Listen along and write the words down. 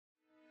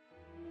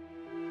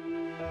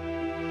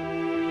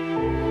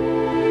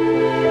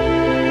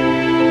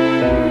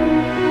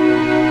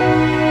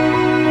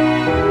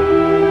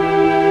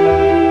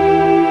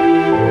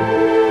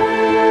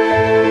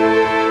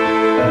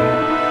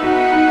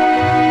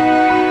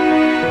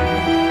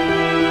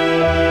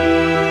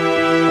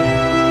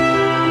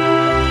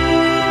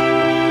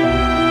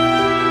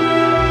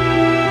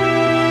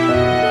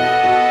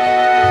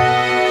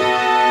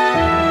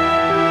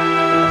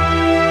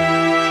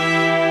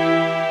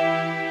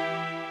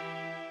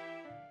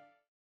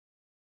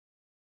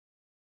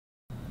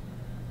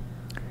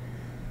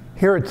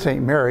Here at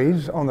St.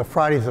 Mary's, on the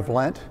Fridays of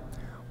Lent,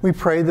 we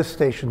pray the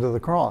Stations of the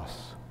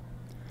Cross.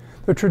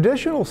 The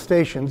traditional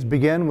stations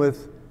begin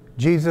with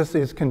Jesus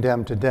is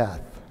condemned to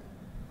death.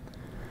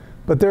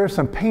 But there are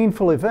some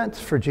painful events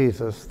for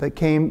Jesus that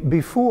came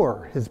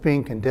before his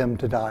being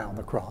condemned to die on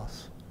the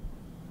cross.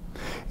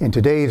 In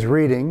today's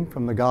reading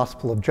from the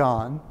Gospel of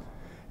John,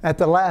 at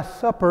the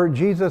Last Supper,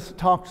 Jesus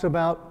talks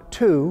about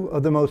two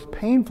of the most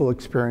painful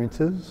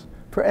experiences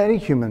for any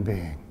human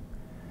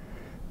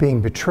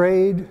being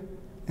betrayed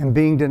and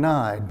being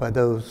denied by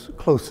those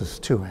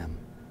closest to him.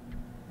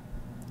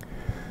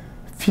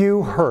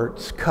 Few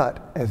hurts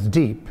cut as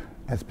deep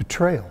as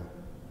betrayal.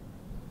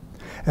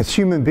 As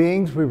human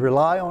beings, we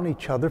rely on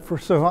each other for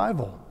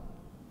survival.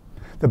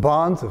 The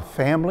bonds of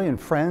family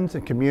and friends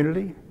and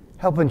community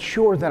help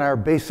ensure that our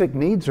basic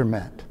needs are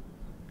met.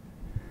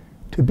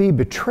 To be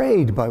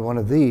betrayed by one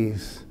of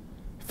these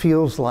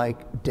feels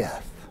like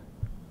death.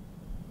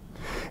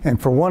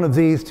 And for one of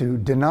these to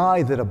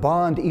deny that a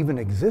bond even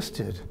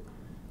existed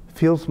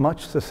feels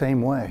much the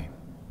same way.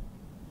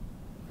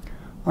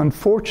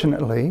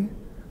 Unfortunately,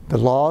 the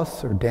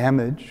loss or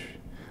damage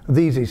of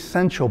these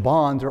essential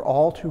bonds are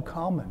all too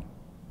common.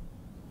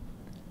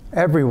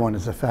 Everyone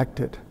is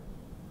affected.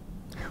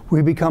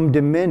 We become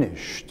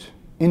diminished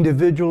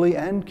individually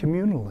and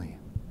communally.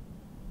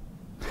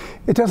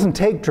 It doesn't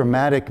take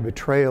dramatic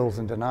betrayals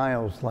and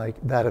denials like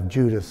that of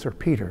Judas or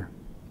Peter.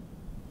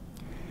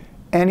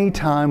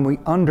 Anytime we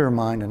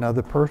undermine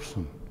another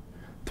person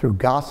through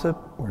gossip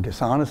or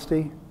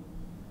dishonesty,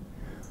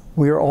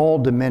 we are all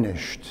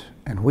diminished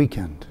and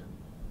weakened.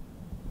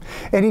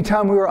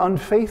 Anytime we are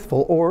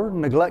unfaithful or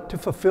neglect to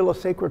fulfill a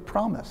sacred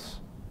promise,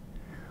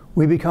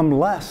 we become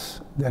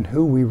less than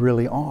who we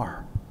really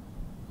are.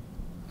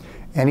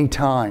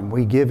 Anytime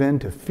we give in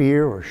to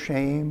fear or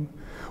shame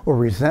or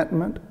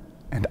resentment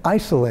and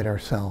isolate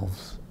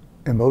ourselves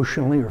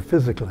emotionally or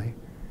physically,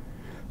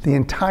 the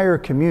entire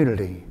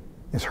community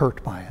is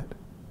hurt by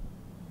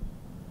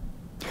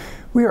it.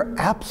 We are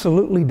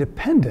absolutely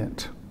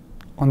dependent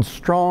on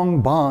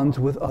strong bonds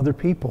with other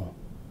people.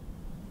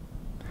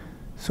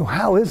 So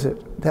how is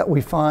it that we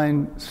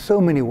find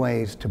so many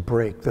ways to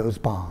break those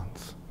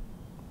bonds?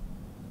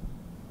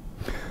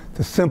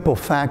 The simple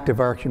fact of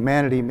our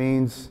humanity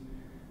means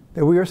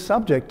that we are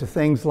subject to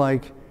things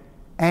like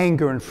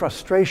anger and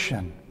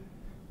frustration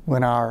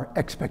when our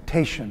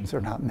expectations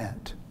are not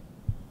met.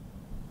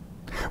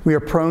 We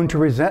are prone to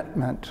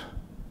resentment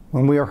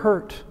when we are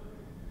hurt,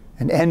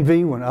 and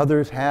envy when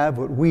others have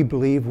what we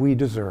believe we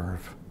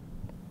deserve.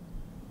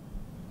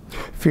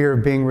 Fear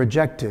of being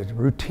rejected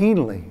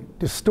routinely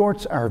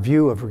distorts our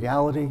view of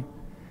reality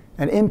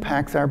and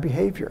impacts our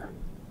behavior.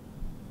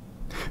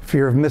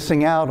 Fear of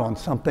missing out on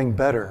something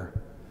better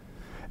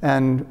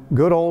and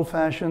good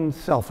old-fashioned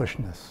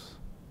selfishness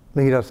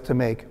lead us to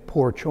make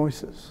poor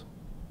choices.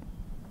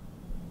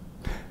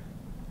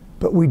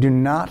 But we do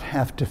not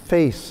have to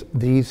face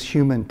these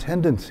human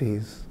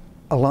tendencies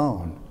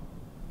alone,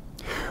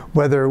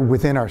 whether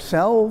within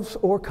ourselves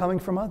or coming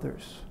from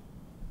others.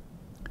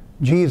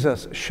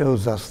 Jesus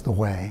shows us the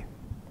way.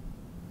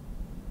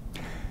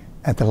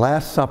 At the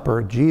Last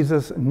Supper,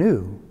 Jesus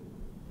knew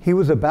he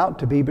was about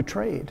to be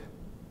betrayed,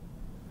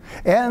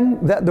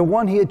 and that the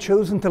one he had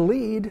chosen to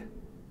lead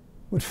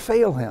would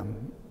fail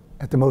him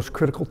at the most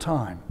critical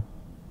time.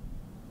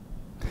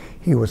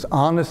 He was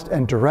honest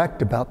and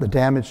direct about the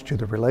damage to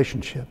the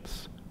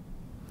relationships,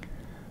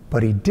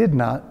 but he did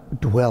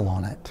not dwell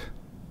on it.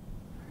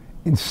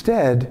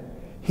 Instead,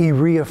 he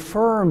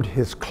reaffirmed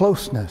his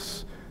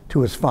closeness to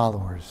his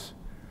followers,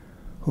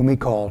 whom he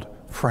called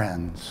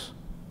friends.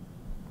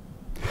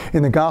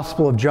 In the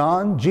Gospel of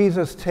John,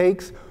 Jesus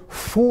takes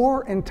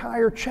 4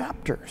 entire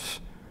chapters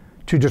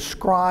to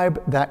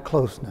describe that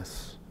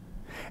closeness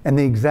and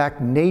the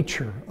exact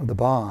nature of the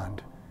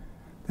bond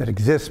that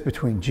exists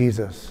between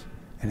Jesus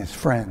and his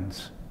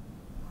friends.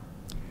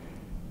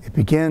 It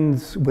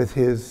begins with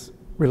his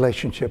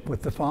relationship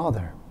with the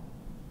Father.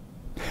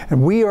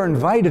 And we are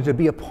invited to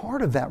be a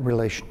part of that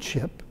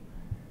relationship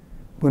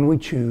when we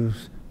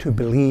choose to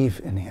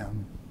believe in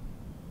him.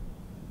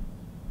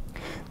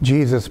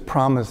 Jesus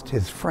promised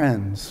his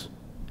friends,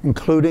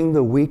 including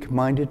the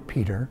weak-minded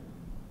Peter,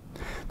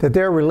 that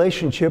their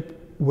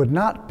relationship would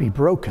not be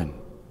broken,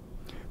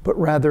 but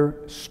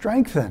rather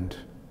strengthened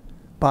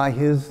by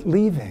his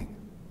leaving.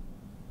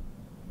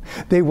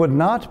 They would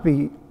not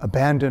be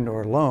abandoned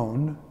or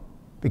alone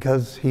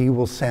because he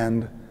will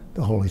send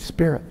the Holy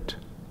Spirit.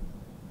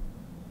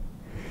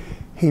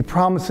 He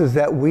promises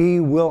that we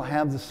will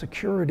have the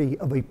security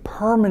of a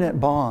permanent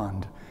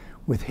bond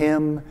with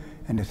him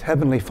and his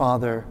heavenly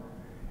Father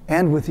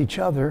and with each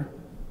other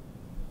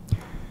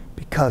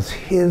because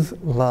his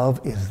love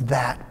is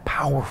that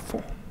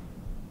powerful.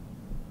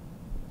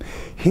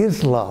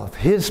 His love,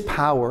 his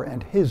power,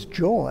 and his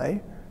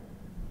joy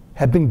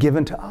have been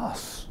given to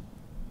us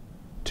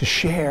to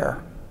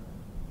share.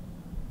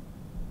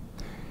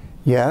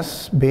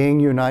 Yes, being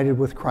united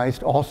with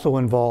Christ also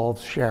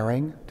involves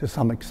sharing, to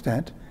some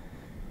extent,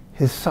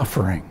 his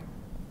suffering,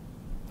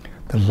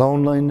 the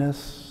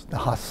loneliness, the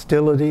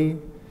hostility,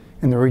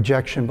 and the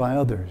rejection by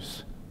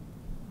others.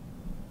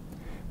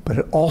 But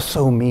it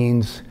also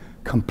means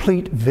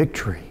complete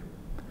victory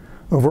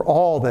over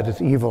all that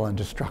is evil and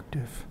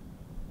destructive.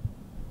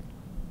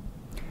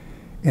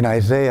 In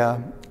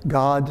Isaiah,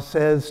 God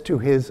says to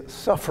his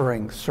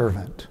suffering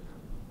servant,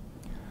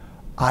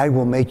 I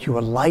will make you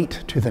a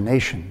light to the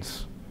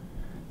nations,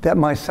 that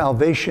my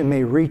salvation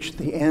may reach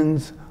the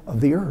ends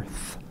of the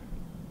earth.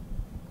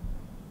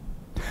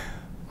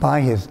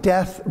 By his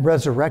death,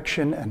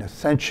 resurrection, and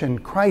ascension,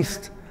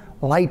 Christ's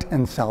light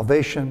and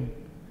salvation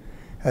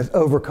has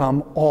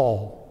overcome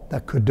all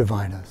that could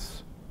divide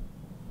us.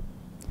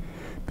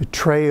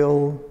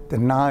 Betrayal,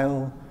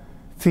 denial,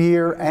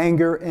 fear,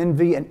 anger,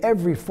 envy, and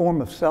every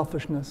form of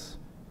selfishness,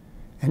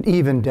 and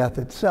even death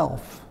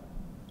itself,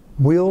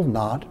 will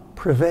not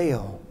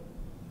prevail.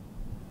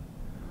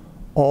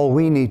 All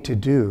we need to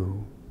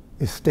do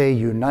is stay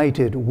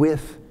united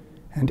with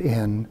and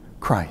in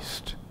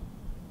Christ.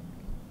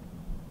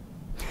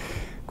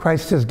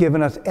 Christ has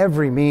given us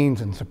every means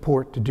and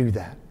support to do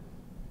that.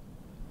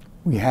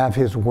 We have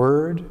his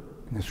word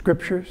in the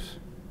scriptures.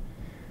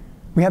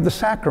 We have the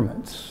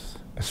sacraments,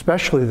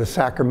 especially the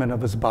sacrament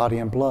of his body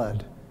and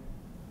blood.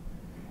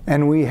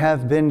 And we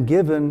have been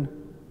given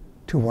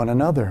to one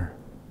another.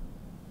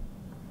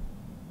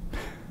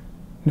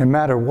 No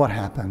matter what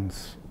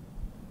happens,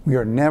 we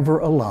are never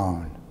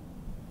alone.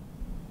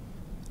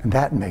 And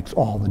that makes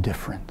all the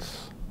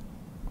difference.